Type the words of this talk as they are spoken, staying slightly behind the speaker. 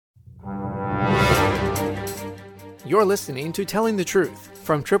You're listening to Telling the Truth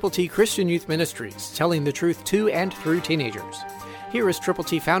from Triple T Christian Youth Ministries, telling the truth to and through teenagers. Here is Triple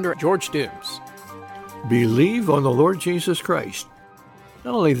T founder George Dooms. Believe on the Lord Jesus Christ.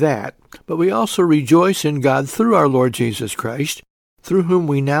 Not only that, but we also rejoice in God through our Lord Jesus Christ, through whom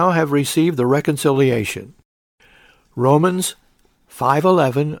we now have received the reconciliation. Romans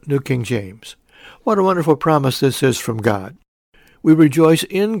 5:11, New King James. What a wonderful promise this is from God. We rejoice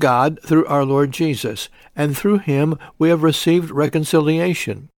in God through our Lord Jesus, and through him we have received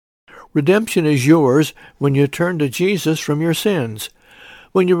reconciliation. Redemption is yours when you turn to Jesus from your sins.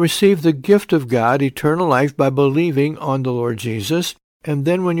 When you receive the gift of God, eternal life, by believing on the Lord Jesus, and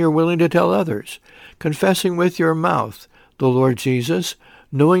then when you're willing to tell others, confessing with your mouth the Lord Jesus,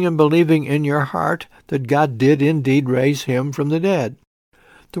 knowing and believing in your heart that God did indeed raise him from the dead.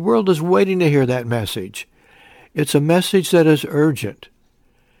 The world is waiting to hear that message. It's a message that is urgent.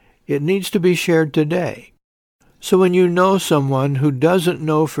 It needs to be shared today. So when you know someone who doesn't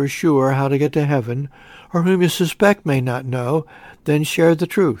know for sure how to get to heaven, or whom you suspect may not know, then share the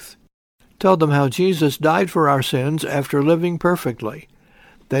truth. Tell them how Jesus died for our sins after living perfectly,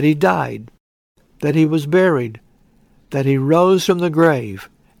 that he died, that he was buried, that he rose from the grave,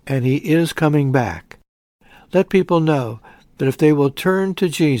 and he is coming back. Let people know that if they will turn to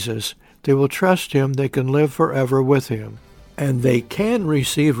Jesus, they will trust him, they can live forever with him, and they can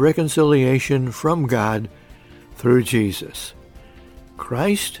receive reconciliation from God through Jesus.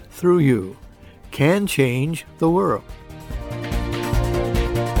 Christ, through you, can change the world.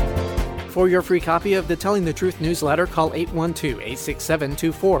 For your free copy of the Telling the Truth newsletter, call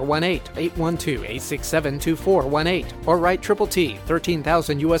 812-867-2418, 812-867-2418, or write Triple T,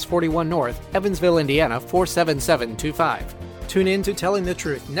 13,000 U.S. 41 North, Evansville, Indiana, 47725. Tune in to Telling the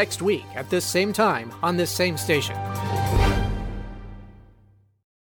Truth next week at this same time on this same station.